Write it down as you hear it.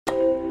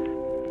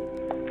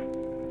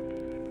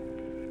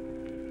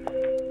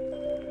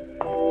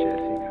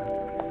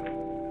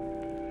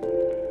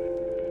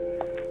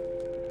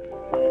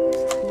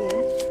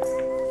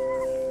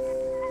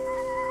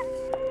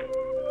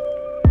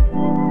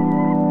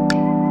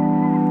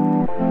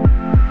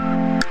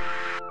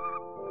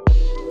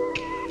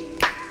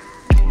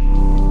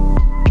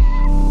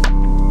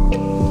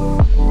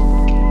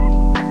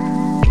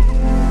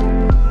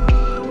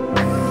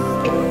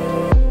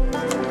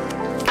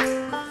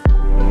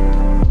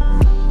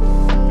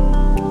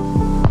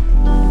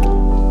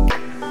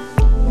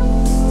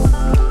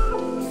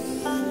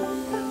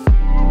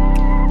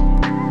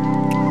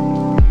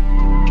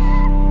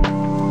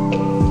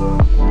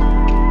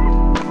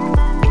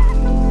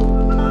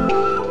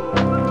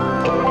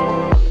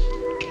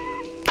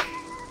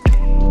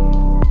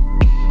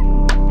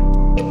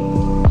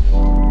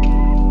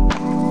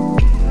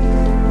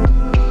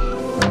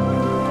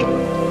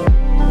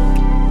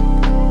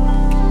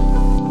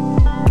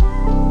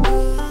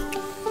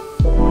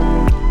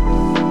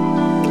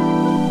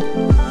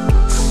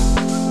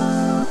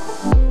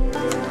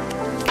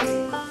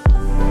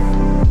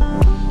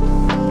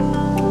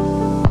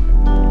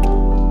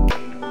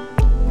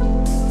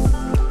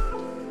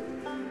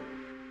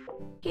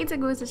Hey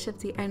Tigos, it's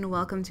Shiipty and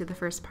welcome to the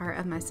first part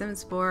of my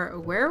Sims 4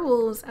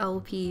 Werewolves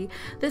LP.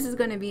 This is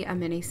going to be a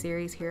mini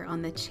series here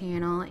on the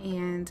channel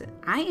and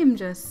I am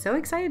just so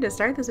excited to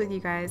start this with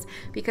you guys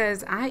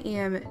because I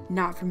am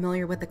not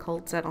familiar with the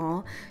cults at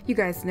all. You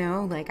guys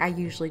know, like, I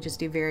usually just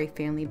do very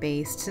family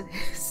based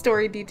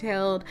story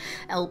detailed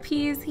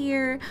LPs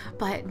here,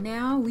 but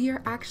now we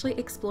are actually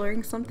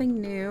exploring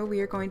something new. We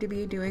are going to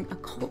be doing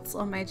occults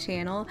on my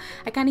channel.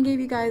 I kind of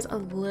gave you guys a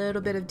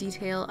little bit of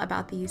detail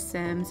about these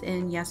Sims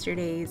in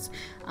yesterday's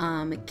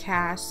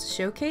cast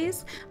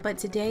showcase, but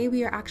today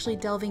we are actually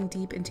delving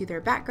deep into their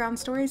background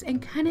stories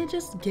and kind of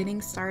just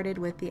getting started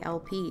with the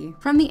LP.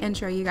 From the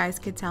intro, you guys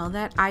could tell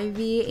that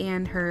Ivy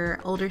and her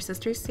older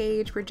sister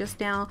Sage were just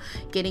now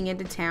getting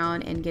into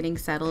town and getting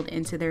settled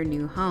into their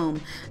new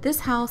home. This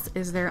house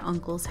is their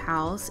uncle's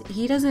house.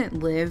 He doesn't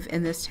live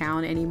in this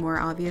town anymore,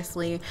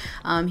 obviously.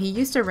 He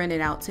used to rent it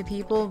out to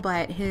people,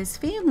 but his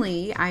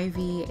family,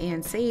 Ivy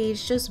and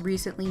Sage, just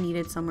recently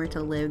needed somewhere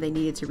to live. They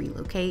needed to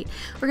relocate.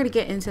 We're going to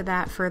get into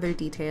that further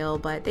detail,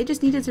 but they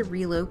just needed to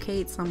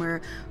relocate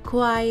somewhere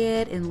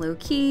quiet and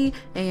low-key,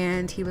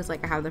 and he was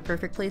like, I have the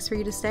perfect place for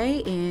you to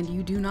stay and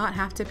you do not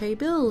have to pay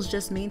bills,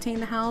 just maintain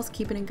the house,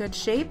 keep it in good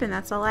shape, and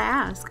that's all I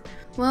ask.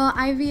 Well,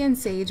 Ivy and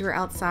Sage were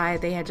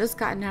outside. They had just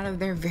gotten out of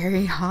their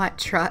very hot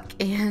truck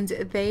and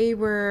they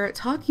were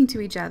talking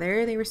to each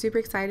other. They were super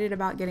excited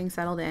about getting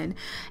settled in,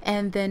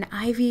 and then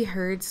Ivy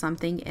heard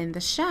something in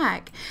the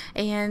shack,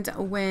 and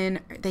when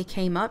they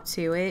came up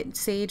to it,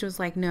 Sage was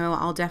like, no,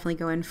 I'll definitely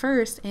go in first.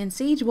 And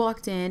Sage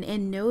walked in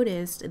and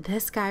noticed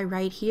this guy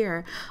right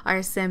here,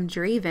 our Sim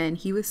Draven.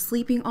 He was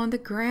sleeping on the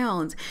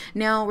ground.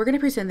 Now we're gonna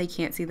pretend they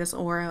can't see this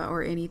aura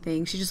or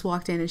anything. She just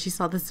walked in and she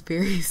saw this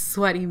very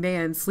sweaty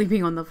man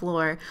sleeping on the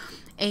floor.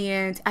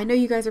 And I know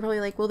you guys are probably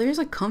like, well, there's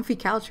a comfy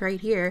couch right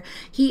here.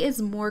 He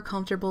is more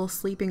comfortable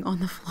sleeping on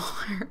the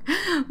floor.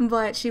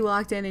 But she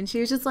walked in and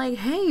she was just like,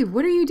 hey,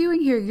 what are you doing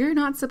here? You're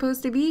not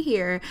supposed to be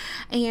here.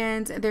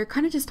 And they're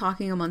kind of just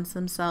talking amongst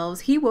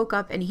themselves. He woke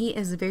up and he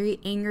is very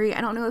angry.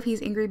 I don't know if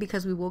he's angry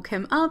because we woke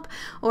him up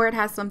or it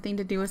has something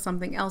to do with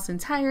something else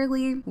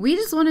entirely. We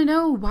just want to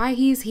know why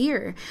he's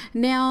here.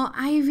 Now,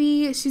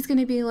 Ivy, she's going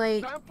to be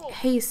like,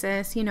 hey,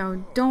 sis, you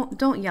know,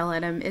 don't yell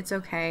at him. It's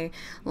okay.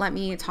 Let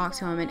me talk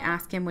to him and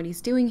ask him what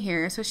he's doing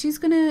here. So she's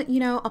gonna,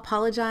 you know,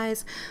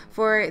 apologize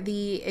for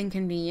the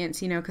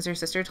inconvenience, you know, because her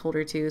sister told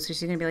her to. So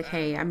she's gonna be like,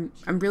 hey, I'm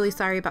really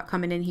sorry about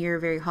coming in here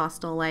very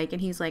hostile like.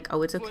 And he's like,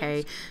 oh, it's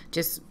okay,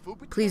 just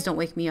please don't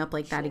wake me up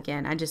like that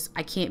again.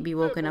 I can't be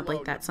woken up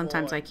like that.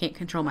 Sometimes I can't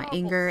control my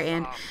anger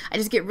and I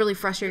just get really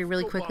frustrated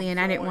really quickly, and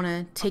I didn't want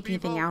to take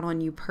anything out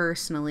on you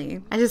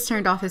personally. I just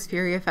turned off his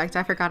fury effect.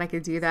 I forgot I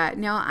could do that.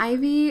 Now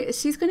Ivy,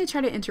 she's gonna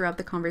try to interrupt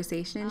the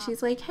conversation.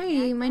 She's like,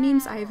 hey, my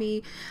name's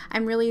Ivy.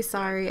 I'm really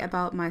sorry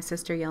about my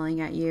sister yelling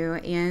at you.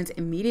 And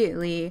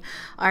immediately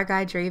our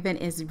guy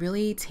Draven is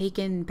really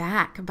taken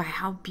back by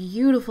how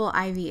beautiful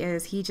Ivy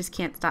is. He just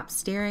can't stop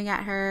staring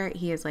at her.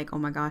 He is like, oh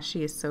my gosh,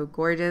 she is so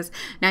gorgeous.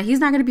 Now he's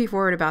not going to be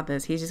forward about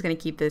this. He's just going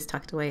to keep this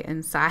tucked away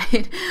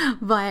inside.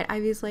 But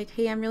Ivy's like,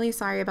 hey, I'm really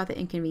sorry about the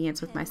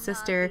inconvenience with my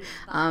sister.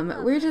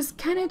 We're just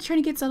kind of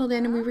trying to get settled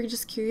in and we were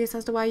just curious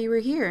as to why you were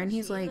here. And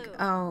he's like,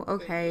 oh,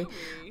 okay.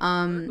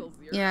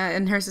 Yeah,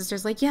 and her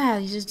sister's like, yeah,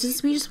 we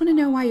just want to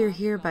know why you're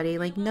here, buddy.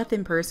 Like,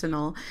 nothing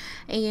personal.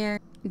 And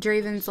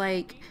Draven's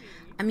like,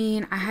 I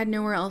mean, I had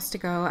nowhere else to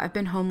go. I've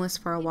been homeless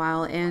for a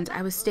while and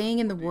I was staying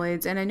in the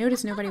woods and I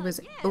noticed nobody was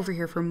over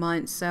here for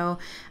months. So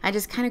I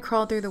just kind of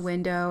crawled through the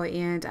window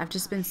and I've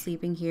just been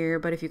sleeping here.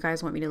 But if you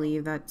guys want me to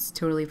leave, that's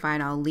totally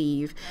fine. I'll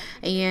leave.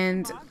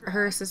 And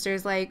her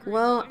sister's like,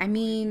 well, I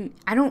mean,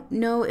 I don't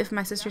know if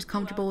my sister's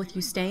comfortable with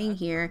you staying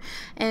here.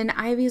 And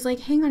Ivy's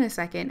like, hang on a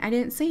second. I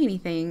didn't say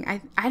anything.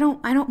 I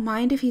don't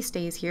mind if he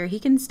stays here.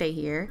 He can stay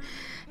here.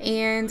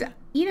 And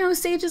you know,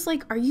 Sage is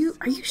like, are you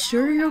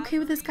sure you're okay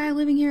with this guy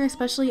living here,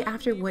 especially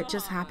after what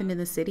just happened in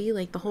the city?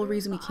 Like, the whole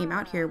reason we came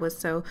out here was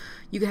so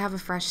you could have a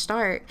fresh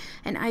start.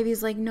 And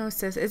Ivy's like, no,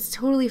 sis, it's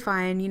totally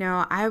fine. You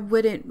know, I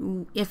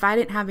wouldn't, if I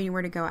didn't have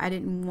anywhere to go, I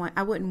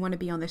wouldn't want to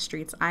be on the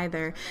streets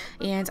either.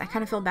 And I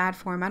kind of feel bad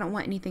for him. I don't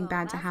want anything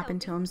bad to happen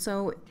to him.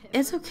 So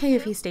it's okay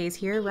if he stays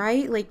here,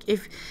 right? Like,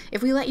 if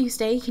we let you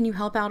stay, can you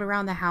help out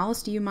around the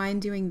house? Do you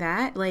mind doing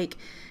that? Like,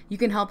 you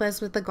can help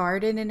us with the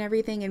garden and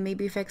everything and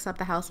maybe fix up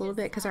the house a little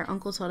bit, because our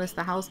uncle told us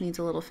the house needs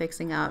a little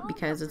fixing up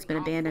because it's been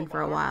abandoned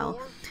for a while.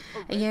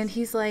 And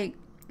he's like,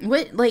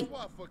 what? Like,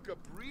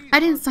 I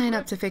didn't sign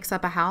up to fix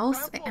up a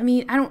house. I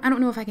mean, I don't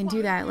know if I can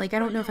do that. Like, I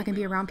don't know if I can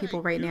be around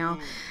people right now.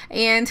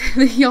 And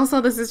y'all saw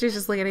the sisters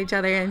just look at each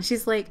other and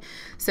she's like,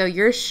 so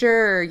you're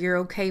sure you're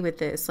okay with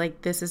this?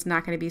 Like, this is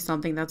not going to be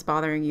something that's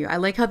bothering you? I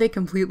like how they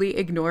completely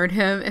ignored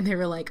him and they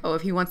were like, oh,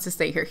 if he wants to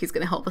stay here, he's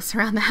going to help us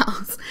around the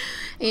house.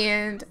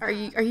 And are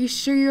you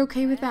sure you're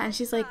okay with that? And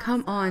she's like,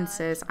 come on,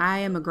 sis. I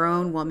am a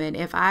grown woman.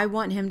 If I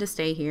want him to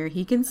stay here,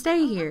 he can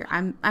stay here.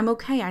 I'm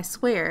okay, I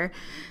swear.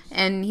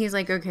 And he's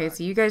like, okay,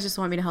 so you guys just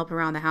want me to help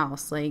around the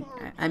house. Like,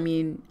 I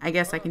mean, I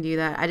guess I can do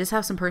that. I just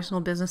have some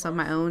personal business of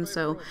my own,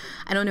 so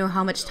I don't know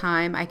how much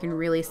time I can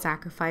really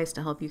sacrifice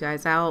to help you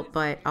guys out,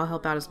 but I'll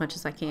help out as much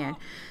as I can.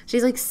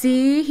 She's like,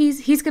 see,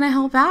 he's gonna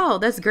help out.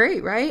 That's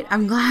great, right?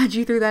 I'm glad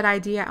you threw that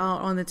idea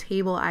out on the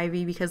table,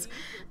 Ivy, because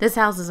this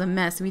house is a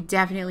mess. We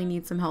definitely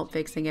need some help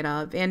fixing it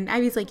up. And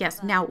Ivy's like,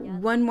 yes, now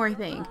one more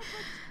thing.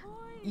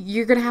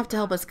 You're gonna have to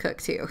help us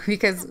cook too,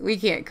 because we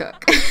can't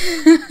cook.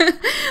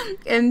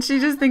 And she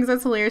just thinks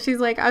that's hilarious. She's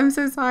like, I'm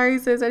so sorry,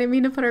 sis, I didn't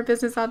mean to put our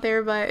business out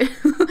there, but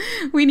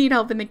we need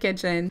help in the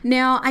kitchen.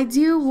 Now, I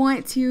do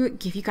want to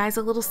give you guys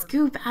a little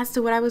scoop as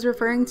to what I was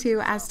referring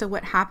to as to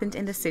what happened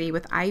in the city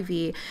with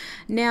Ivy.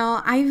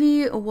 Now,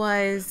 Ivy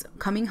was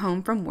coming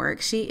home from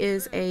work. She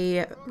is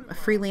a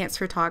freelance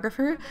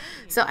photographer,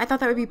 so I thought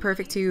that would be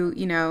perfect to,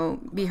 you know,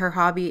 be her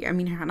hobby. I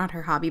mean, not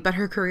her hobby, but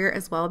her career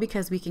as well,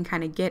 because we can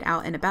kind of get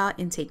out and about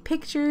and take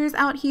pictures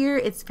out here.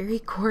 It's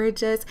very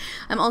gorgeous.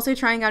 I'm also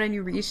trying out a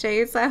new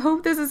reshade, so I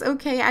hope this is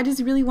okay. I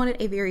just really wanted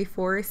a very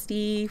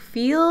foresty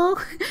feel.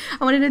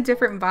 I wanted a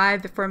different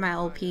vibe for my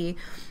LP.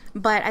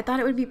 But I thought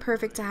it would be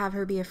perfect to have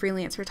her be a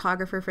freelance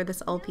photographer for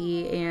this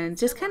LP and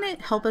just kind of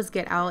help us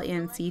get out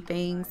and see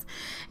things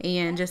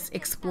and just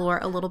explore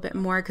a little bit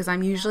more, because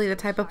I'm usually the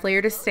type of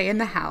player to stay in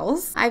the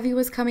house. Ivy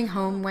was coming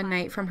home one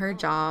night from her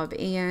job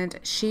and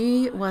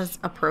she was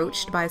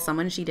approached by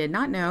someone she did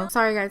not know.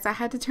 Sorry guys, I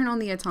had to turn on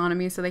the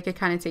autonomy so they could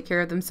kind of take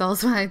care of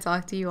themselves when I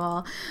talk to you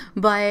all.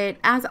 But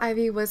as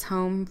Ivy was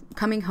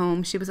coming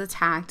home, she was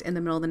attacked in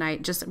the middle of the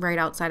night just right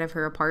outside of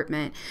her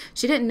apartment.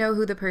 She didn't know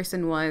who the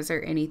person was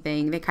or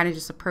anything. They kind of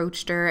just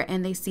approached her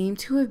and they seemed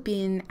to have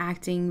been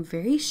acting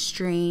very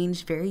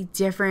strange, very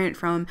different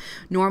from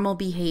normal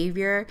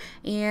behavior,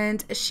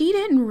 and she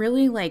didn't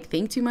really like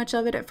think too much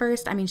of it at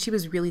first. I mean, she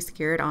was really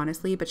scared,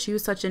 honestly, but she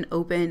was such an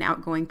open,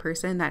 outgoing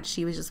person that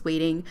she was just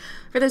waiting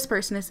for this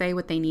person to say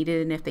what they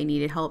needed, and if they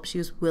needed help, she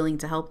was willing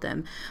to help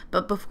them.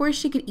 But before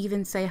she could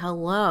even say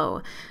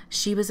hello,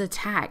 she was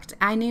attacked.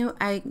 I knew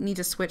I need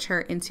to switch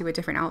her into a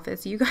different outfit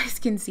so you guys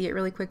can see it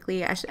really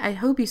quickly. I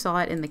hope you saw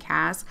it in the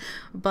cast,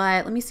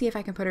 but let me see if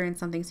I can put her in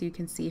something so you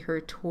can see her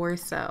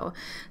torso.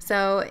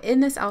 So in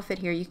this outfit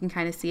here, you can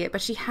kind of see it,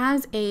 but she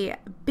has a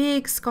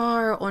big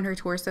scar on her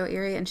torso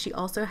area, and she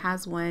also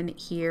has one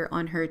here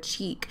on her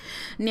cheek.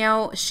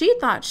 Now, she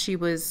thought she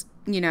was,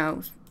 you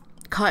know,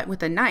 cut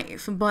with a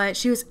knife, but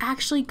she was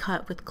actually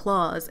cut with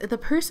claws. The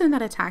person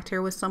that attacked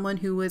her was someone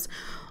who was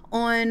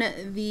on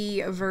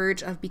the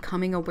verge of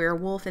becoming a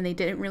werewolf, and they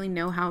didn't really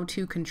know how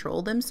to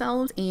control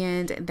themselves,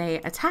 and they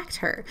attacked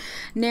her.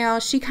 Now,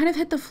 she kind of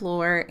hit the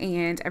floor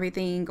and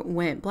everything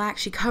went black.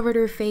 She covered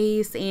her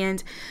face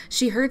and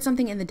she heard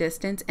something in the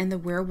distance, and the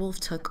werewolf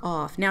took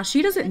off. Now,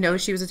 she doesn't know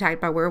she was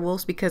attacked by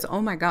werewolves because,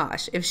 oh my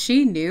gosh, if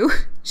she knew,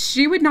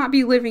 she would not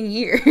be living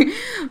here.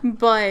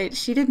 But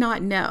she did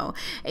not know.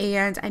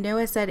 And I know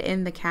I said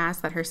in the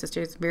cast that her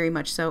sister is very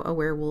much so a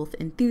werewolf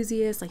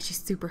enthusiast, like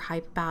she's super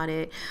hype about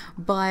it,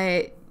 but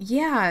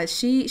yeah,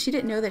 she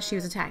didn't know that she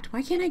was attacked.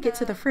 Why can't I get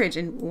to the fridge?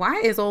 And why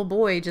is old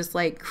boy just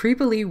like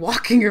creepily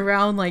walking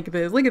around like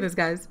this? Look at this,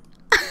 guys.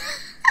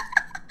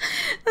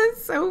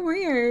 That's so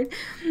weird.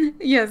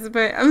 Yes,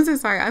 but I'm so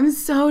sorry. I'm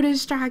so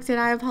distracted.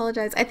 I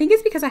apologize. I think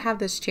it's because I have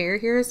this chair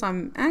here, so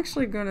I'm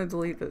actually going to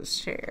delete this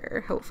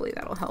chair. Hopefully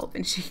that'll help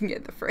and she can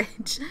get the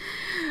fridge.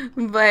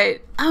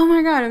 But oh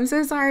my god, I'm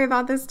so sorry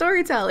about this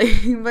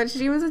storytelling. But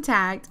she was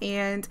attacked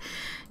and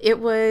it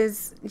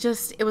was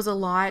a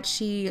lot.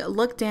 She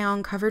looked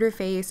down, covered her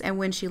face, and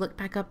when she looked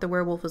back up, the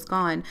werewolf was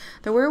gone.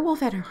 The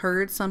werewolf had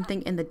heard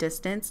something in the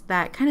distance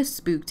that kind of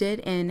spooked it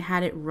and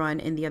had it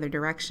run in the other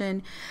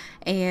direction.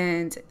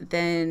 And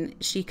then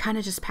she kind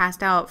of just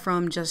passed out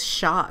from just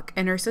shock.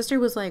 And her sister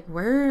was like,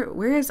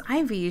 where is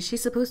Ivy?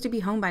 She's supposed to be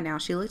home by now.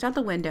 She looked out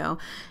the window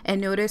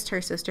and noticed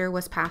her sister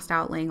was passed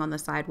out laying on the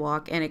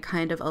sidewalk, and it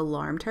kind of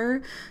alarmed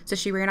her. So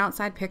she ran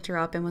outside, picked her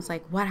up, and was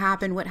like, what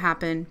happened? What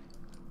happened?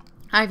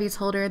 Ivy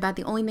told her that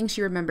the only thing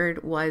she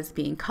remembered was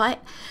being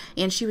cut,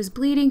 and she was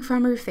bleeding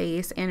from her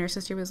face, and her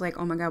sister was like,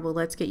 oh my god, well,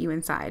 let's get you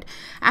inside.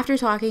 After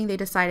talking, they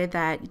decided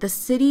that the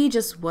city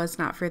just was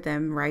not for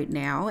them right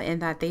now,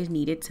 and that they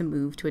needed to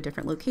move to a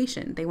different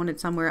location. They wanted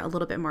somewhere a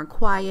little bit more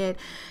quiet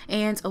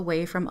and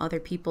away from other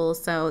people.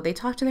 So they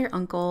talked to their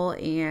uncle,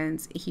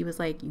 and he was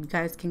like, you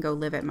guys can go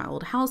live at my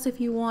old house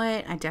if you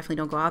want. I definitely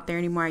don't go out there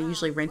anymore. I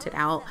usually rent it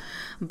out,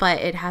 but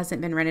it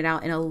hasn't been rented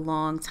out in a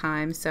long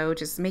time, so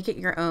just make it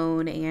your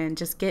own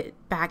and just get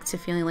back to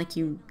feeling like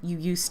you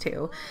used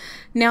to.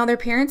 Now, their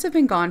parents have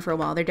been gone for a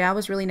while. Their dad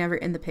was really never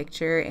in the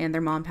picture, and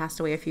their mom passed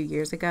away a few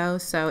years ago,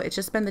 so it's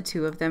just been the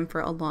two of them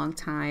for a long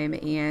time.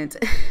 And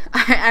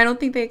I don't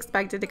think they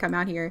expected to come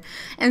out here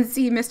and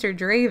see Mr.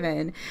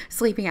 Draven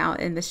sleeping out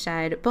in the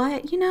shed,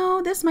 but you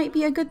know, this might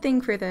be a good thing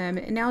for them.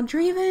 Now,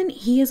 Draven,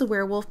 he is a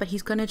werewolf, but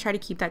he's going to try to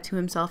keep that to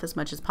himself as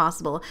much as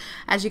possible.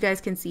 As you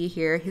guys can see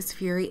here, his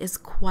fury is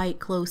quite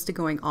close to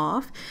going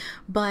off,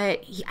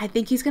 but I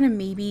think he's going to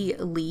maybe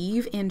leave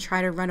leave and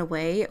try to run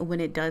away when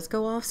it does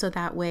go off, so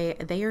that way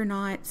they are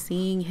not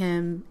seeing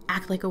him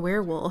act like a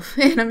werewolf.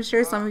 And I'm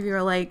sure some of you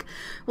are like,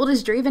 well,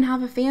 does Draven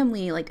have a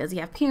family? Like, does he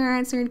have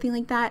parents or anything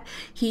like that?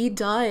 He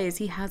does.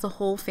 He has a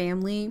whole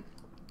family.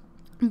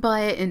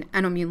 But, and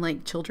I don't mean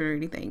like children or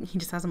anything, he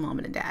just has a mom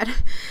and a dad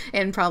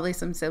and probably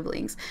some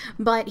siblings.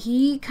 But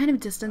he kind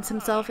of distanced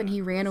himself and he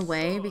ran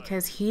away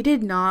because he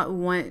did not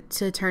want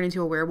to turn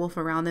into a werewolf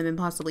around them and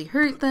possibly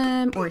hurt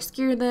them or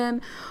scare them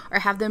or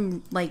have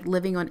them like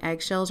living on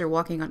eggshells or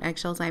walking on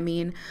eggshells, I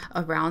mean,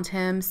 around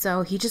him.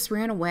 So he just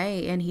ran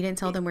away and he didn't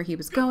tell them where he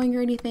was going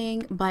or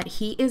anything. But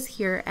he is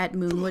here at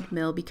Moonwood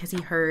Mill because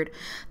he heard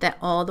that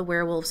all the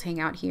werewolves hang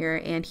out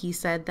here, and he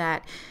said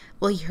that,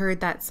 well, he heard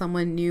that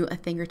someone knew a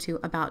thing or two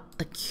about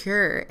the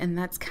cure, and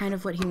that's kind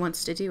of what he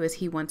wants to do, is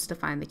he wants to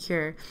find the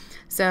cure.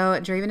 So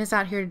Draven is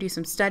out here to do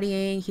some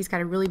studying. He's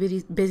got a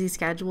really busy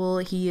schedule.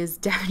 He is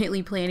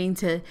definitely planning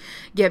to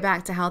get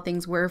back to how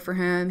things were for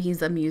him.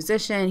 He's a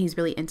musician. He's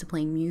really into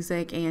playing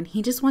music, and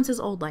he just wants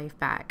his old life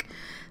back.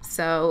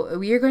 So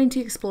we are going to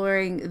be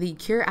exploring the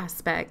cure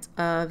aspect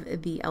of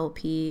the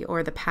LP,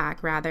 or the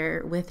pack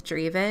rather, with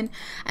Draven.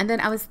 And then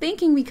I was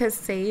thinking, because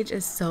Sage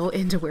is so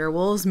into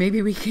werewolves,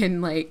 maybe we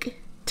can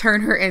like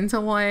turn her into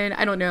one.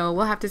 I don't know.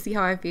 We'll have to see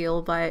how I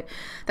feel, but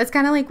that's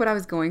kind of like what I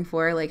was going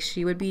for. Like,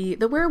 she would be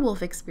the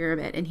werewolf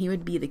experiment and he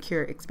would be the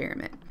cure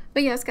experiment.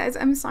 But yes, guys,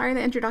 I'm sorry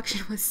the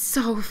introduction was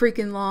so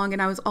freaking long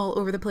and I was all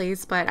over the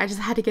place, but I just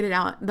had to get it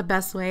out the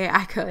best way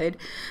I could.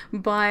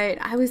 But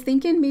I was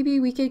thinking maybe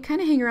we could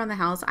kind of hang around the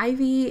house.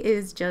 Ivy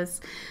is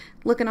just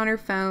looking on her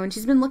phone.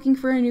 She's been looking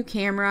for a new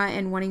camera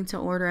and wanting to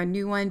order a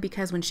new one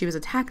because when she was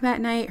attacked that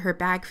night, her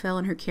bag fell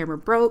and her camera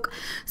broke.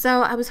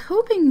 So I was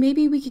hoping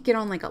maybe we could get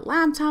on like a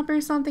laptop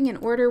or something and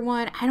order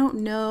one. I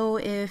don't know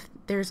if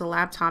there's a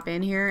laptop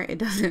in here. It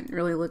doesn't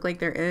really look like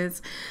there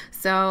is.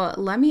 So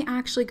let me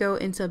actually go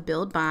into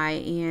Build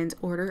Buy and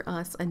order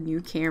us a new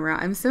camera.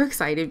 I'm so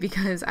excited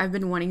because I've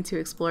been wanting to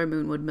explore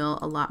Moonwood Mill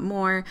a lot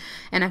more,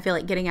 and I feel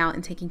like getting out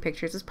and taking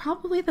pictures is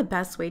probably the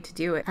best way to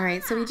do it. All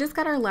right, so we just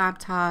got our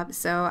laptop,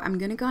 so I'm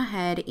gonna go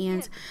ahead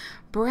and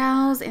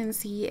browse and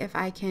see if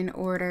I can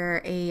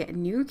order a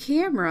new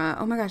camera.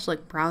 Oh my gosh,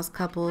 look, browse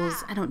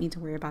couples. I don't need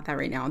to worry about that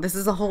right now. This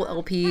is a whole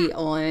LP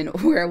on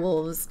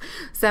werewolves.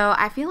 So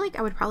I feel like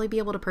I would probably be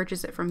able to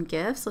purchase it from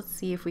gifts. Let's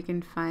see if we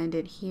can find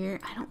it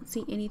here. I don't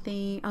see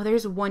anything. Oh,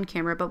 there's one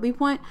camera, but we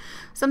want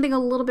something a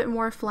little bit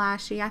more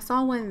flashy. I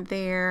saw one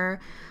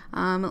there.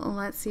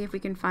 Let's see if we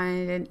can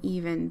find an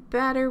even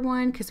better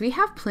one, because we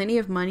have plenty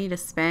of money to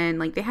spend.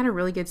 Like, they had a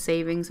really good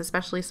savings,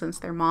 especially since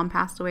their mom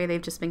passed away.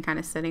 They've just been kind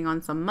of sitting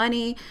on some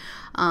money.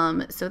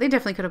 So they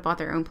definitely could have bought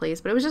their own place,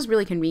 but it was just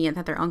really convenient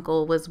that their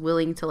uncle was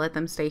willing to let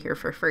them stay here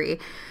for free.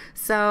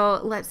 So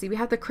let's see, we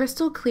have the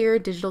crystal clear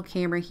digital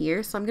camera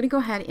here. So I'm going to go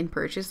ahead and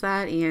purchase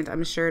that, and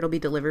I'm sure it'll be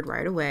delivered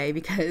right away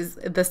because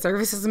the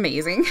service is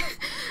amazing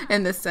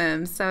in The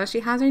Sims. So she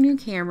has her new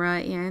camera,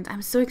 and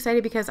I'm so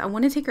excited because I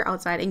want to take her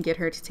outside and get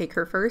her to take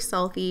her first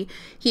selfie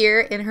here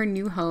in her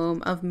new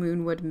home of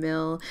Moonwood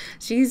Mill.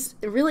 She's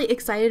really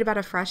excited about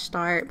a fresh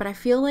start, but I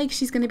feel like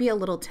she's going to be a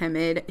little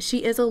timid.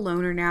 She is a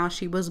loner now.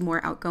 She was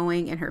more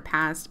outgoing in her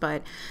past,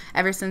 but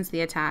ever since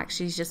the attack,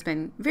 she's just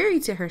been very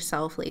to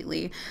herself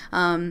lately.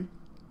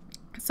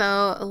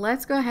 So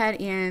let's go ahead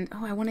and,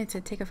 oh, I wanted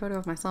to take a photo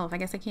of myself. I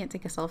guess I can't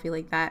take a selfie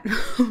like that,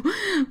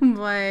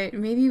 but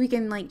maybe we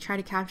can like try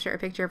to capture a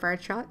picture of our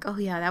truck. Oh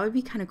yeah, that would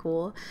be kind of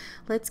cool.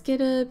 Let's get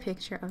a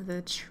picture of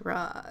the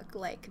truck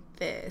like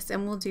this,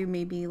 and we'll do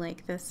maybe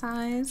like this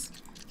size.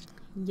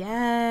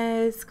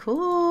 Yes,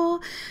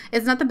 cool.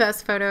 It's not the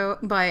best photo,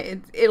 but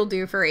it'll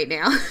do for right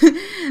now.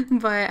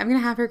 But I'm gonna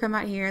have her come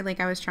out here like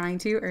I was trying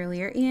to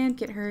earlier and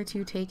get her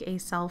to take a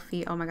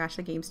selfie. Oh my gosh,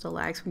 the game still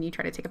lags when you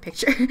try to take a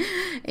picture.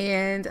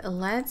 And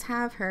let's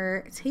have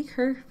her take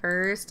her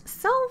first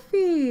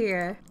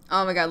selfie.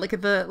 Oh my god, look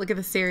at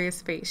the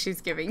serious face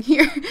she's giving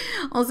here.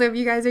 Also, if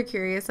you guys are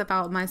curious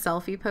about my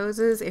selfie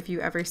poses, if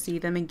you ever see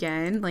them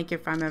again, like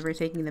if I'm ever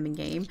taking them in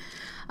game,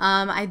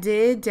 I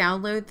did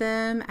download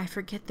them. I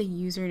forget the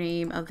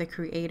username of the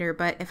creator,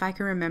 but if I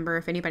can remember,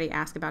 if anybody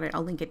asks about it,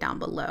 I'll link it down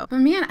below. But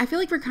man, I feel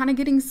like we're kind of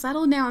getting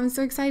settled now. I'm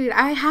so excited.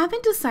 I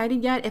haven't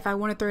decided yet if I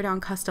want to throw down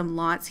custom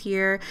lots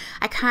here.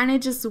 I kind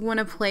of just want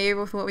to play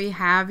with what we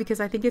have because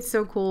I think it's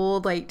so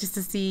cool, like just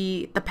to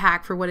see the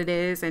pack for what it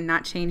is and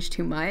not change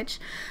too much.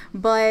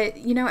 But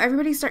you know,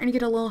 everybody's starting to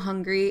get a little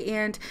hungry,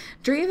 and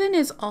Draven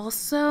is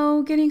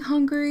also getting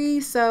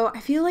hungry. So I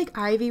feel like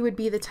Ivy would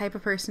be the type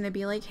of person to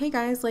be like, hey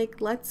guys,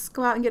 like let's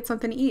go out and get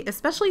something to eat,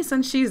 especially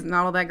since she's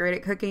not all that great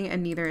at cooking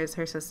and neither is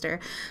her sister.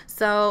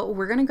 So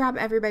we're gonna grab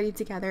everybody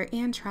together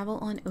and travel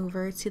on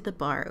over to the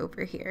bar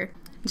over here.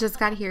 Just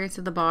got here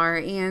to the bar,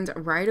 and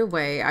right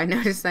away I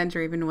noticed that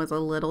Draven was a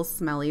little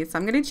smelly, so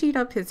I'm gonna cheat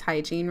up his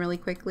hygiene really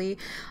quickly.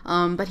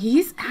 But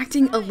he's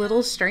acting a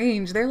little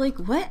strange. They're like,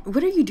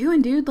 what are you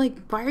doing, dude? Like,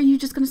 why are you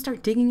just gonna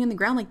start digging in the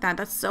ground like that?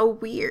 That's so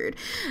weird.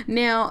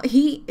 Now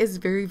he is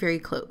very, very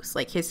close.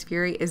 Like, his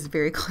fury is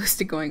very close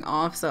to going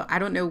off, so I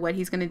don't know what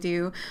he's gonna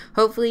do.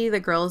 Hopefully the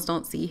girls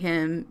don't see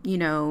him, you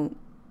know,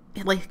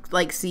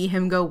 like see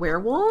him go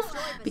werewolf,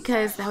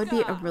 because that would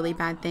be a really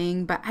bad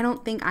thing. But I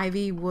don't think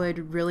Ivy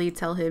would really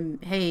tell him,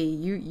 hey,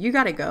 you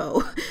gotta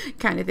go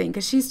kind of thing,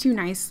 because she's too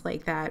nice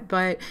like that.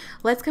 But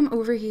let's come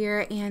over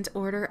here and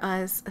order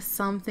us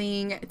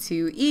something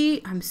to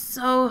eat. I'm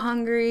so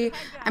hungry.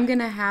 I'm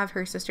gonna have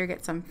her sister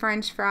get some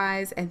french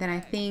fries, and then I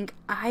think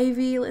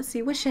Ivy, let's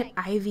see, what should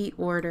Ivy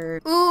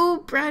order?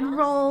 Ooh, bread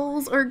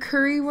rolls or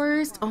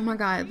currywurst. Oh my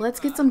god, let's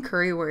get some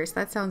currywurst.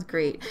 That sounds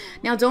great.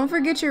 Now don't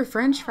forget your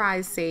french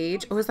fries,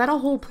 Sage. Oh, is that a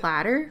whole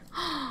platter?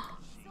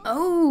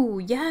 Oh,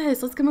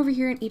 yes. Let's come over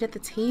here and eat at the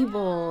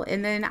table.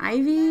 And then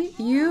Ivy,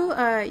 you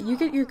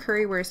get your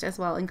currywurst as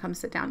well and come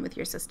sit down with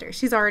your sister.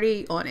 She's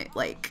already on it.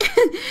 Like,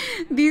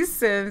 these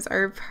Sims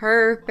are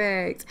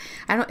perfect.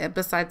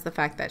 Besides the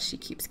fact that she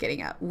keeps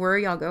getting up. Where are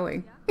y'all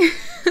going?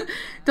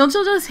 Don't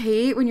y'all just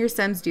hate when your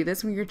Sims do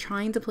this, when you're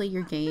trying to play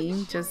your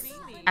game just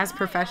as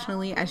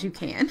professionally as you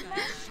can?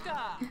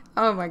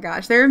 Oh my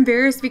gosh, they're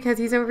embarrassed because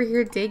he's over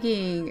here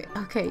digging.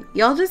 Okay,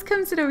 y'all just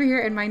come sit over here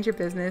and mind your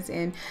business,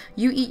 and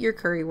you eat your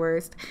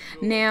currywurst.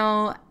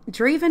 Now,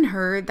 Draven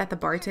heard that the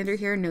bartender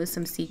here knows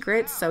some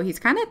secrets, so he's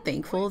kind of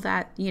thankful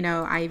that, you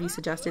know, Ivy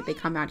suggested they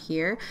come out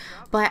here.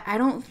 But I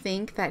don't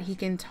think that he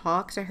can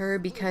talk to her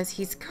because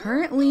he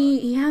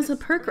has a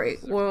perk rate.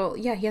 Well,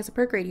 yeah, he has a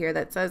perk rate here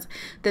that says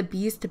the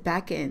beast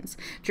beckons.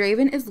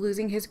 Draven is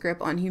losing his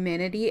grip on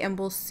humanity and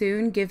will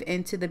soon give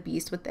in to the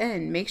beast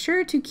within. Make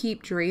sure to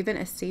keep Draven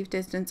a safe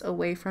distance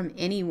away from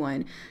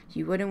anyone.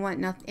 You wouldn't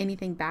want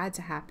anything bad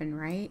to happen,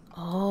 right?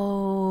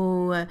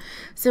 Oh,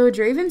 so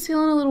Draven's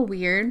feeling a little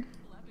weird.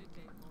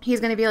 He's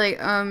gonna be like,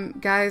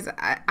 guys,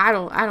 I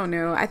don't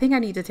know. I think I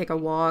need to take a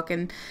walk.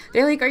 And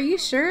they're like, are you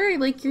sure?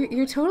 Like,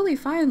 you're totally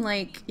fine.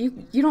 Like,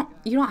 you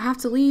don't have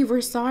to leave.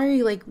 We're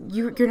sorry. Like,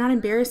 you're not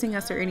embarrassing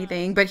us or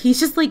anything. But he's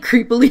just like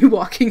creepily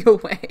walking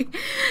away.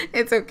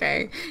 It's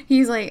okay.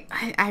 He's like,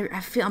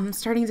 I'm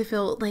starting to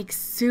feel like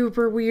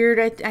super weird.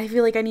 I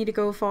feel like I need to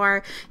go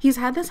far. He's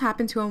had this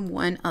happen to him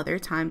one other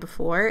time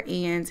before,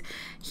 and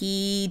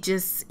he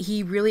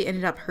really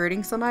ended up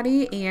hurting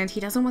somebody, and he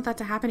doesn't want that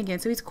to happen again.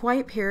 So he's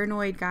quite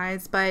paranoid,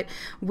 guys. But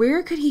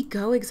where could he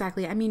go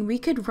exactly? I mean, we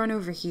could run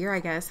over here, I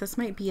guess. This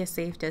might be a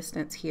safe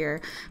distance here,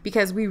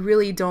 because we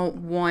really don't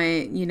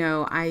want, you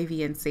know,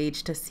 Ivy and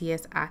Sage to see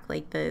us act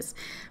like this.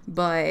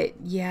 But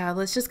yeah,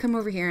 let's just come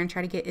over here and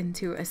try to get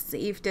into a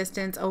safe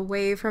distance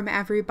away from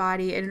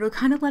everybody, and it'll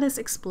kind of let us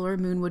explore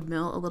Moonwood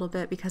Mill a little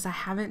bit, because I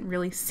haven't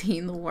really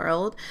seen the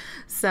world.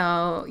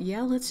 So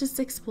yeah, let's just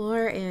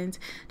explore and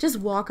just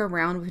walk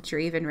around with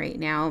Draven right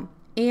now.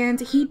 And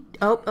he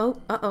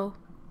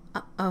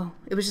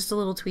it was just a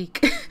little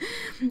tweak.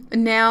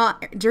 Now,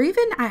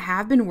 Draven, I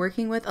have been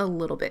working with a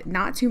little bit,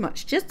 not too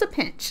much, just a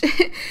pinch.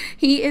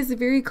 He is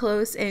very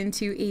close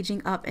into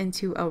aging up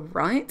into a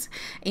runt,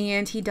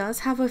 and he does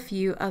have a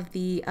few of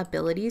the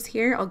abilities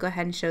here. I'll go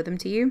ahead and show them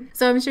to you.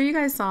 So I'm sure you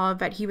guys saw,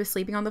 but he was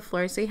sleeping on the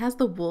floor. So he has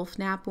the wolf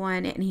nap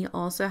one, and he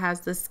also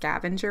has the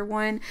scavenger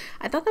one.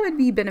 I thought that would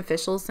be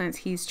beneficial since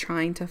he's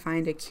trying to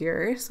find a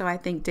cure. So I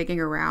think digging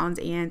around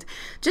and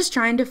just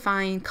trying to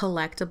find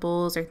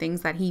collectibles or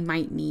things that he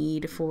might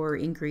need for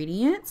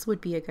ingredients would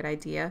be a good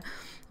idea.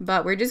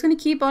 But we're just gonna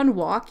keep on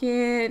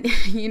walking,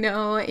 you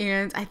know.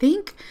 And I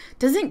think,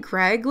 doesn't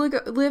Greg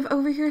live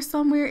over here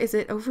somewhere? Is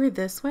it over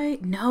this way?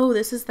 No,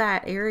 this is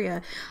that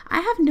area. I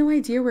have no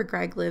idea where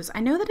Greg lives.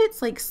 I know that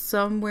it's like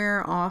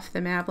somewhere off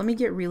the map. Let me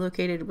get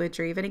relocated with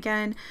Draven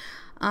again.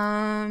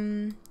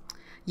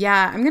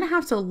 Yeah, I'm gonna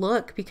have to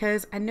look,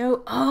 because I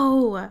know,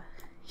 oh,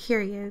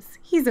 here he is.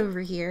 He's over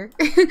here.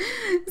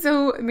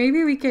 So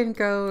maybe we can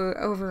go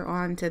over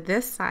on to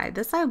this side.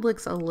 This side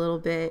looks a little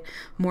bit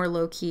more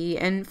low-key,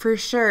 and for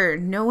sure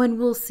no one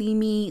will see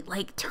me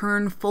like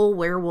turn full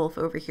werewolf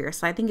over here.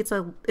 So I think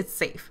it's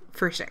safe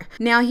for sure.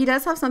 Now he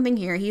does have something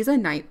here. He's a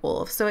night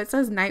wolf. So it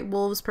says night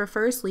wolves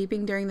prefer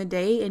sleeping during the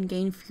day and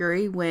gain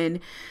fury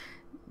when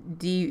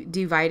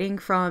dividing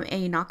from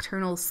a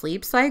nocturnal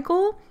sleep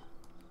cycle.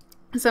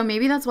 So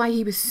maybe that's why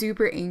he was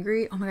super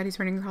angry. Oh my god, he's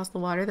running across the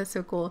water. That's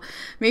so cool.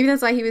 Maybe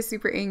that's why he was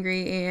super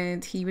angry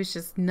and he was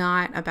just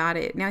not about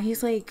it. Now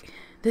he's like,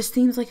 this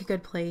seems like a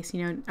good place.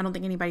 You know, I don't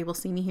think anybody will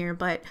see me here,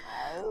 but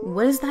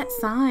what is that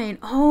sign?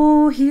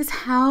 Oh, he's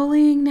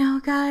howling now,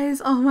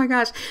 guys. Oh my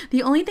gosh.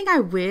 The only thing I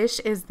wish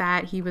is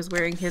that he was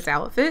wearing his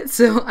outfit.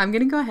 So I'm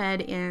going to go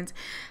ahead and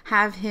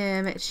have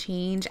him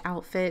change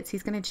outfits.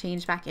 He's going to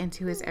change back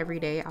into his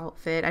everyday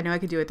outfit. I know I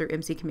could do it through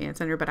MC Command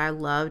Center, but I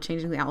love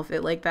changing the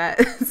outfit like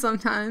that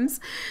sometimes.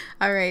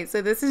 All right.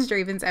 So this is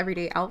Draven's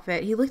everyday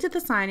outfit. He looked at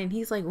the sign and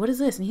he's like, what is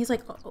this? And he's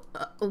like,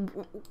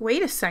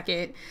 wait a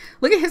second.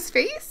 Look at his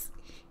face.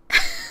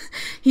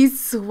 He's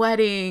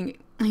sweating.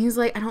 He's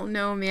like, I don't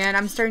know, man.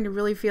 I'm starting to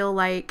really feel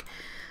like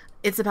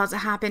it's about to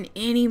happen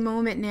any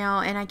moment now,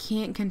 and I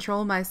can't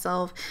control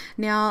myself.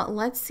 Now,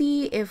 let's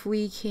see if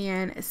we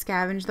can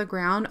scavenge the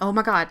ground. Oh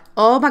my god.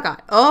 Oh my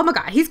god. Oh my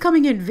god. He's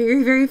coming in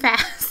very, very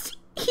fast.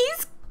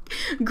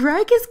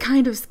 Greg is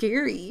kind of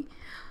scary.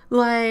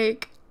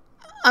 Like,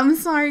 I'm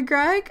sorry,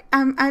 Greg.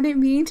 I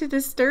didn't mean to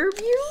disturb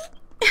you.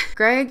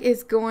 Greg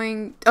is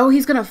going, oh,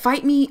 he's gonna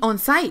fight me on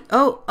sight.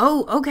 Oh,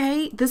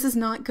 okay. This is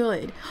not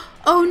good.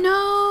 Oh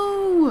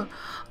no.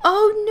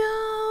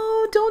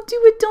 Oh no. Don't do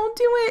it. Don't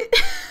do it.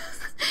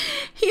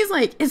 He's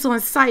like, it's on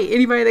sight.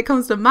 Anybody that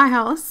comes to my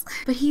house.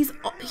 But he's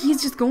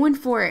just going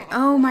for it.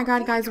 Oh my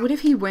God, guys. What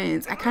if he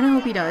wins? I kind of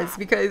hope he does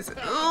because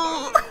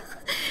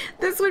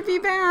this would be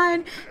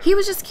bad. He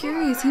was just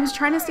curious. He was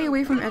trying to stay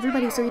away from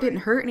everybody so he didn't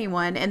hurt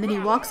anyone. And then he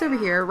walks over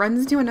here, runs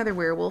into another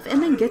werewolf,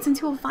 and then gets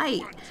into a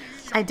fight.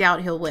 I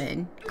doubt he'll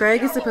win.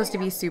 Greg is supposed to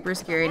be super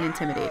scary and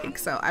intimidating,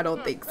 so I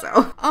don't think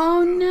so.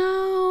 Oh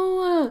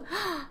no.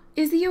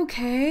 Is he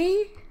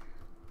okay?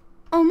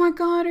 Oh my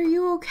God, are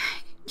you okay?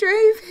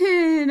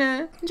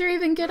 Draven!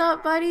 Draven, get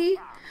up, buddy.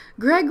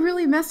 Greg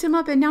really messed him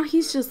up and now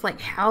he's just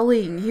like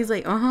howling. He's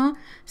like,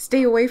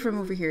 stay away from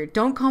over here.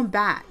 Don't come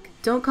back.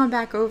 Don't come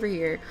back over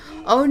here.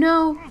 Oh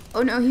no.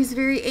 Oh no, he's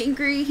very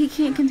angry. He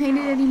can't contain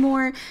it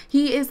anymore.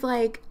 He is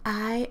like,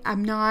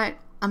 I'm not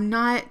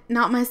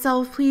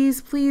myself.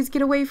 Please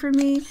get away from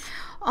me.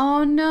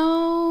 Oh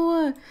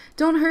no.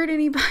 Don't hurt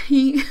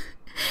anybody.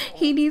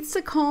 He needs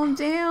to calm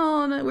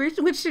down.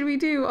 What should we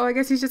do? Oh, I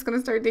guess he's just gonna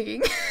start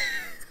digging.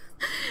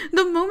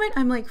 The moment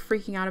I'm like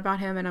freaking out about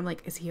him and I'm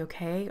like, is he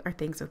okay? Are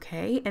things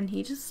okay? And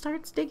he just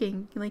starts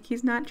digging. Like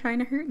he's not trying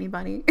to hurt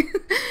anybody.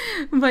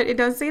 But it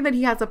does say that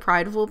he has a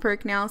prideful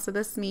perk now. So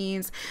this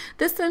means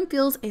this sim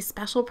feels a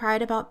special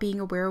pride about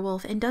being a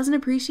werewolf and doesn't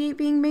appreciate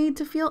being made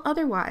to feel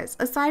otherwise.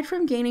 Aside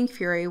from gaining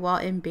fury while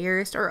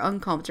embarrassed or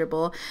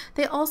uncomfortable,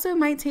 they also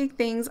might take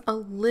things a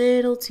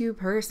little too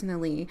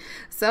personally.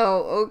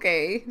 So,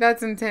 okay,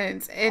 that's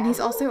intense. And he's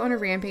also on a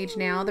rampage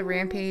now. The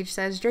rampage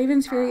says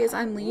Draven's fury is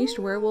unleashed.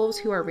 Werewolves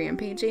who are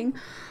rampaging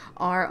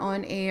are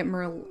on a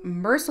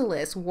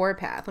merciless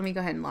warpath. Let me go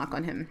ahead and lock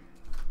on him.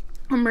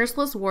 A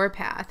merciless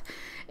warpath.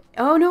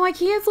 Oh no, I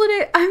canceled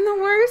it. I'm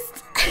the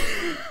worst.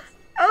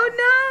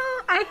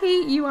 Oh no, I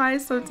hate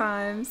UIs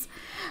sometimes.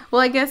 Well,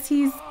 I guess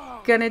he's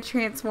gonna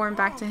transform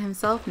back to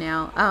himself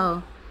now.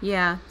 Oh,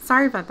 yeah.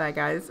 Sorry about that,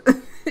 guys.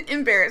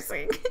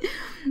 Embarrassing.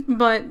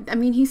 But, I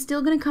mean, he's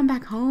still gonna come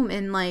back home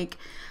and, like,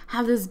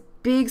 have this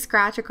big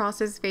scratch across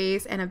his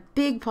face and a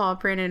big paw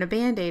print and a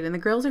band-aid. And the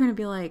girls are gonna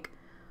be like,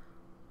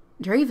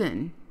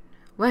 Draven,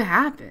 what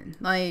happened?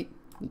 Like,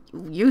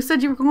 you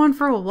said you were going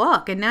for a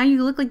walk and now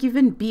you look like you've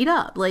been beat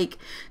up. Like,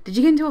 did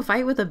you get into a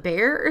fight with a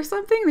bear or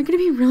something? They're gonna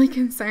be really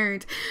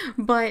concerned.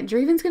 But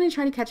Draven's gonna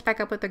try to catch back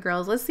up with the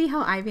girls. Let's see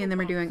how Ivy and them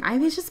are doing.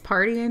 Ivy's just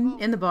partying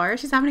in the bar.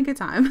 She's having a good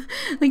time.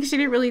 Like, she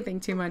didn't really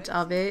think too much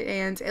of it,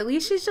 and at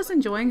least she's just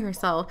enjoying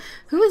herself.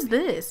 Who is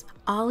this?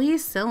 Ollie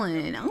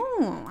Sillin.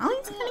 Oh,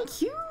 Ollie's kind of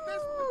cute.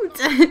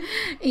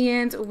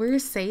 And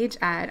where's Sage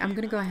at? I'm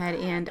gonna go ahead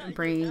and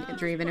bring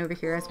Draven over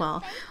here as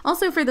well.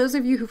 Also, for those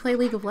of you who play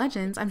League of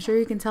Legends, I'm sure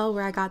you can tell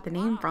where I got the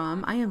name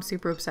from. I am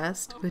super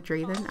obsessed with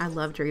Draven. I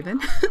love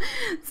Draven.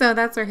 So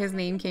that's where his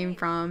name came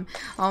from.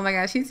 Oh my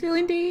gosh, he's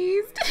feeling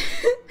dazed.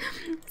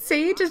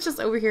 Sage is just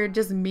over here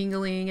just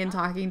mingling and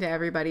talking to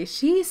everybody.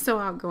 She's so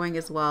outgoing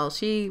as well.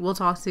 She will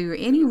talk to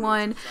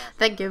anyone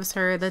that gives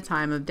her the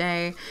time of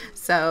day.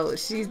 So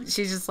she's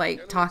just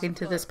like talking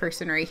to this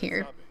person right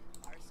here.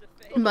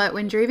 But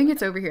when Draven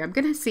gets over here, I'm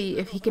going to see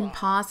if he can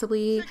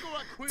possibly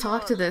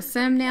talk to this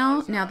sim now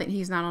that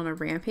he's not on a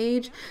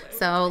rampage.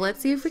 So let's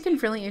see if we can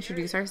really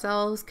introduce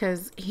ourselves,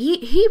 because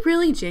he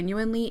really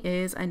genuinely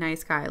is a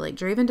nice guy. Like,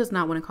 Draven does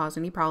not want to cause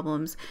any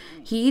problems.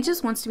 He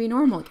just wants to be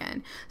normal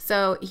again.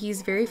 So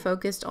he's very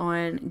focused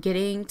on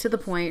getting to the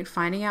point,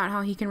 finding out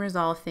how he can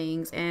resolve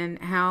things and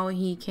how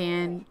he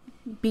can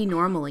be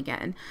normal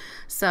again.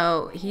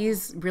 So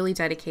he's really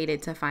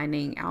dedicated to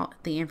finding out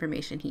the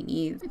information he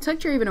needs. It took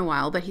Draven a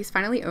while, but he's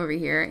finally over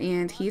here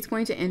and he's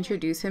going to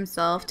introduce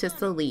himself to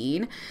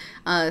Celine.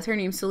 Her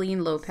name's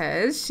Celine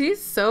Lopez.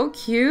 She's so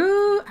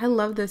cute. I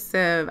love this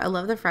sim. I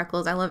love the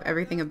freckles. I love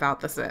everything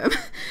about the sim.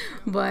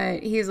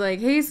 But he's like,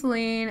 hey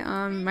Celine,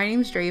 my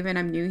name's Draven.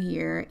 I'm new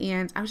here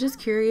and I was just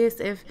curious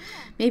if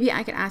maybe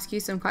I could ask you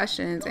some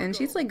questions. And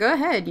she's like, go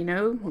ahead. You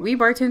know, we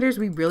bartenders,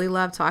 we really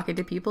love talking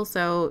to people,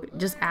 so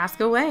just ask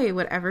away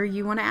whatever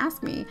you want to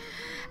ask me.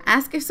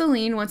 Ask if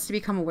Celine wants to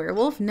become a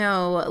werewolf.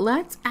 No,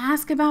 let's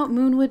ask about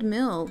Moonwood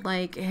Mill.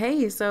 Like,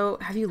 hey, so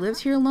have you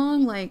lived here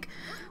long? Like,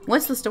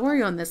 what's the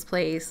story on this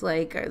place?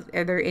 Like,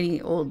 are there any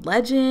old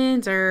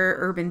legends or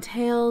urban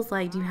tales?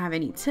 Like, do you have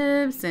any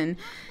tips and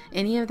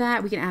any of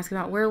that? We can ask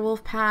about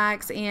werewolf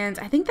packs. And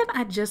I think that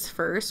I just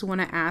first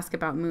want to ask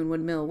about Moonwood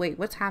Mill. Wait,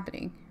 what's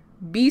happening?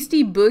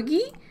 Beastie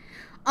Boogie?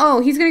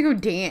 Oh, he's gonna go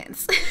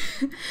dance.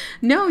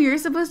 No, you're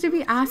supposed to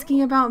be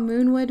asking about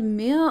Moonwood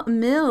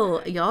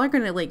Mill. Y'all are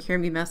gonna like hear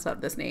me mess up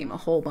this name a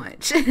whole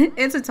bunch.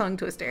 It's a tongue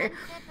twister.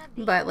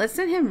 But let's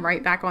send him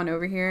right back on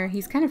over here.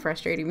 He's kind of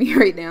frustrating me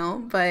right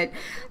now, but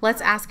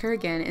let's ask her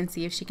again and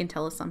see if she can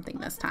tell us something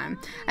this time.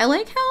 I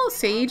like how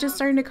Sage is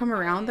starting to come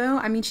around though.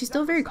 I mean, she's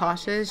still very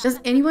cautious. Does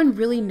anyone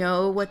really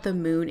know what the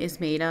moon is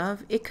made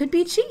of? It could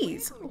be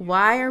cheese.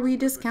 Why are we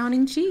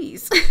discounting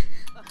cheese?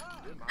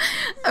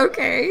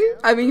 Okay,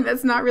 I mean,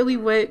 that's not really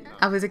what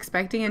I was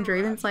expecting. And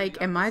Draven's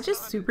like, am I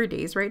just super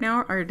dazed right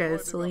now, or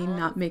does Celine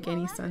not make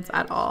any sense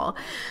at all?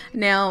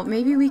 Now,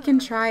 maybe we can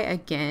try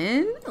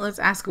again. Let's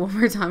ask one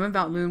more time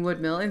about Moonwood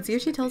Mill and see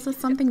if she tells us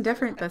something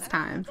different this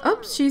time.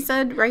 Oops, she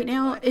said right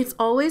now, it's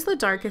always the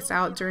darkest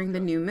out during the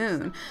new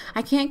moon.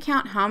 I can't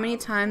count how many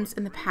times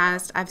in the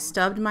past I've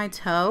stubbed my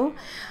toe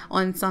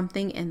on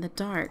something in the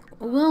dark.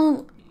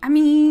 Well, I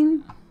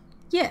mean,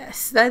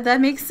 yes, that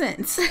makes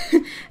sense.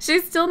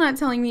 She's still not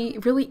telling me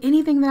really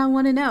anything that I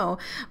want to know.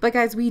 But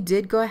guys, we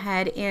did go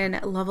ahead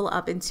and level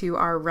up into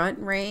our runt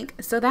rank.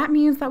 So that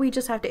means that we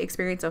just have to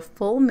experience a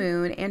full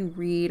moon and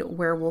read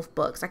werewolf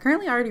books. I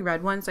currently already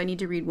read one, so I need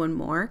to read one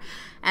more.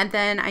 And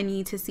then I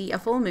need to see a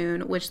full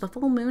moon, which the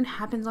full moon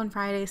happens on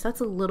Friday. So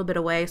that's a little bit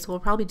away. So we'll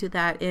probably do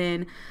that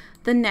in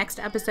the next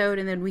episode,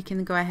 and then we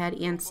can go ahead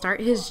and start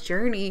his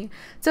journey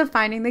to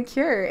finding the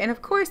cure. And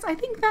of course, I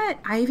think that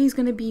Ivy's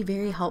going to be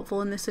very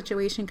helpful in this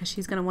situation because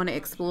she's going to want to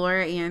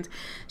explore, and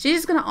she's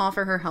just going to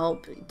offer her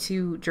help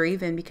to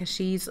Draven because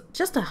she's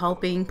just a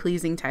helping,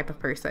 pleasing type of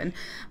person.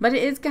 But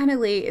it is kind of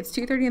late. It's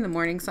 2:30 in the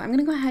morning, so I'm going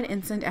to go ahead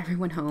and send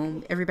everyone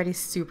home. Everybody's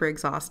super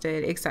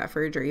exhausted except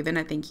for Draven.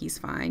 I think he's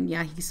fine.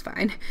 Yeah, he's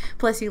fine.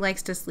 Plus, he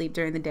likes to sleep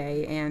during the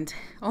day, and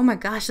oh my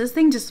gosh, this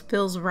thing just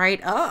fills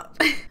right up.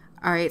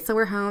 All right, so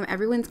we're home.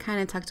 Everyone's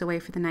kind of tucked away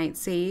for the night.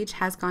 Sage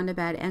has gone to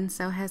bed, and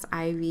so has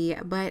Ivy,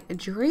 but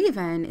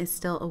Draven is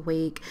still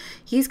awake.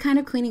 He's kind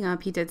of cleaning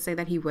up. He did say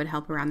that he would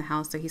help around the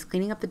house, so he's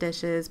cleaning up the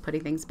dishes,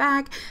 putting things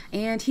back,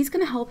 and he's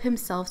going to help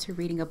himself to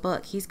reading a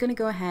book. He's going to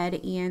go ahead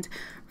and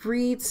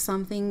read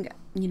something,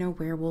 you know,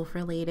 werewolf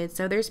related.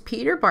 So there's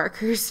Peter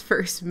Parker's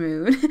First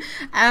Moon.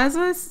 As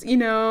a, you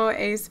know,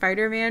 a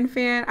Spider-Man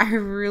fan, I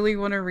really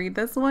want to read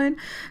this one.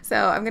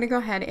 So I'm going to go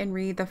ahead and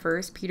read the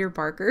first Peter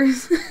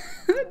Parker's.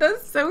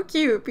 That's so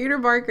cute. Peter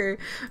Parker.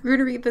 We're going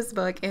to read this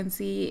book and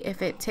see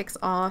if it ticks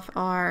off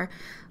our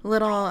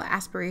little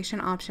aspiration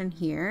option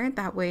here.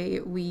 That way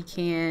we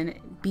can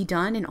be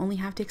done and only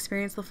have to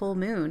experience the full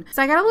moon.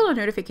 So I got a little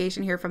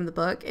notification here from the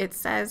book. It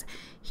says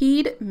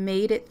he'd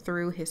made it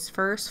through his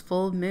first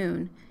full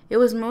moon. It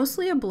was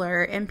mostly a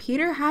blur, and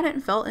Peter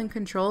hadn't felt in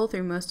control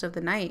through most of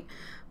the night.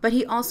 But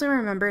he also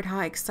remembered how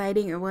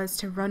exciting it was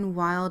to run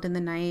wild in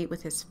the night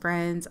with his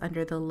friends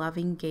under the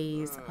loving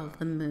gaze of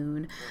the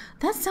moon.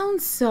 That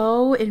sounds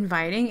so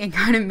inviting and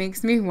kind of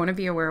makes me want to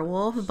be a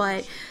werewolf.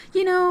 But,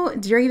 you know,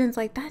 Draven's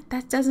like,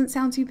 that doesn't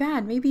sound too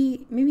bad.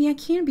 Maybe I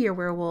can be a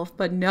werewolf.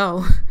 But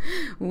no,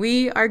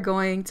 we are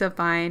going to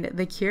find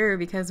the cure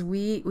because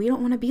we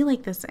don't want to be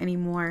like this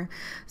anymore.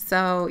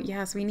 So,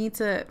 yes, we need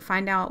to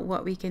find out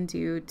what we can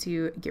do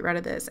to get rid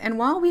of this. And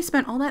while we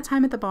spent all that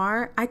time at the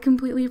bar, I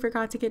completely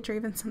forgot to get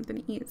Draven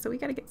something to eat, so we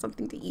got to get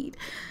something to eat.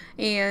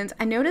 And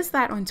I noticed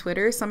that on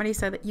Twitter somebody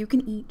said that you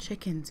can eat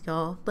chickens,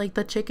 y'all, like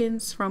the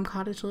chickens from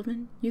Cottage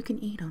Living. You can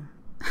eat them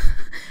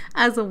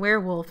as a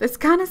werewolf. It's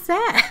kind of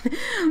sad,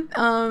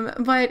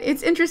 but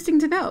it's interesting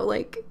to know,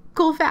 like,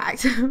 cool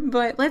fact.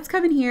 But let's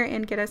come in here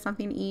and get us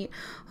something to eat.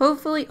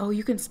 Hopefully, oh,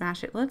 you can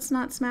smash it. Let's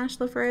not smash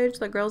the fridge.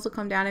 The girls will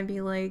come down and be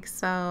like,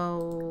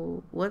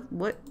 so what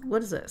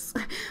is this?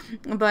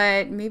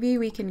 But maybe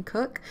we can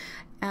cook.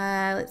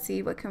 Let's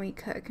see, what can we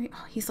cook?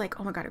 Oh, he's like,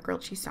 oh my god, a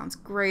grilled cheese sounds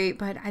great,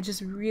 but I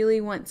just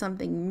really want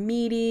something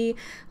meaty.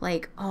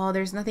 Like, oh,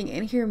 there's nothing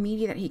in here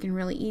meaty that he can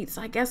really eat,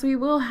 so I guess we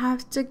will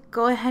have to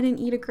go ahead and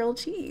eat a grilled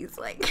cheese.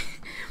 Like,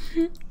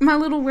 my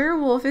little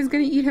werewolf is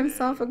gonna eat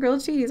himself a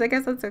grilled cheese. I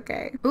guess that's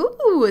okay.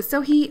 Ooh,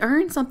 so he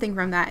earned something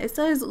from that. It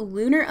says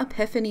Lunar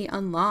Epiphany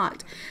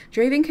unlocked.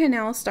 Draven can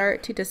now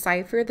start to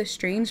decipher the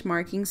strange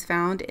markings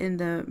found in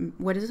the,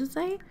 what does it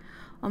say?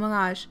 Oh my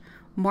gosh.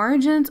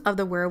 Margins of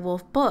the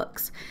werewolf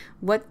books.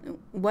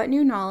 What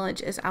new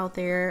knowledge is out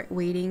there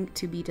waiting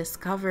to be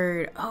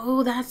discovered?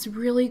 Oh, that's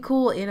really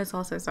cool. And it's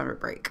also summer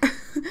break.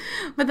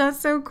 But that's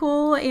so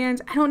cool. And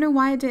I don't know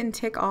why it didn't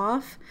tick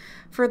off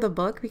for the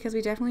book because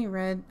we definitely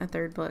read a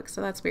third book,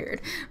 so that's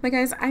weird. But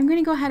guys, I'm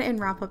gonna go ahead and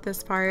wrap up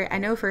this part. I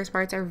know first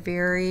parts are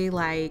very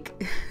like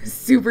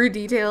super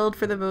detailed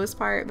for the most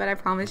part, but I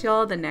promise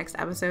y'all the next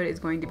episode is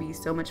going to be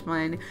so much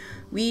fun.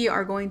 We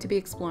are going to be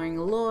exploring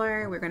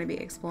lore. We're going to be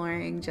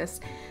exploring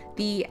just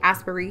the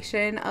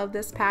aspiration of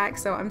this pack,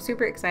 so I'm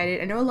super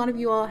excited. I know a lot of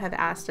you all have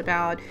asked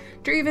about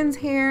Draven's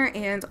hair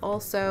and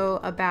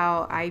also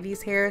about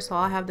Ivy's hair, so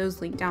I'll have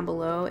those linked down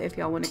below if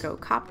y'all want to go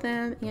cop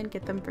them and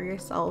get them for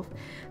yourself.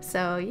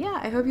 So yeah,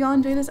 I hope y'all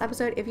enjoyed this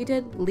episode. If you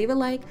did, leave a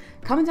like,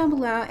 comment down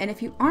below, and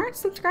if you aren't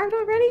subscribed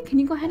already, can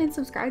you go ahead and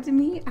subscribe to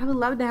me? I would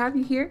love to have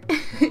you here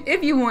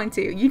if you want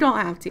to. You don't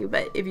have to,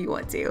 but if you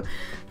want to.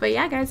 But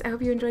yeah guys, I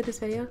hope you enjoyed this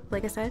video.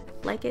 Like I said,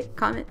 like it,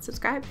 comment,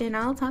 subscribe, and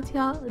I'll talk to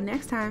y'all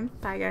next time.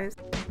 Bye guys.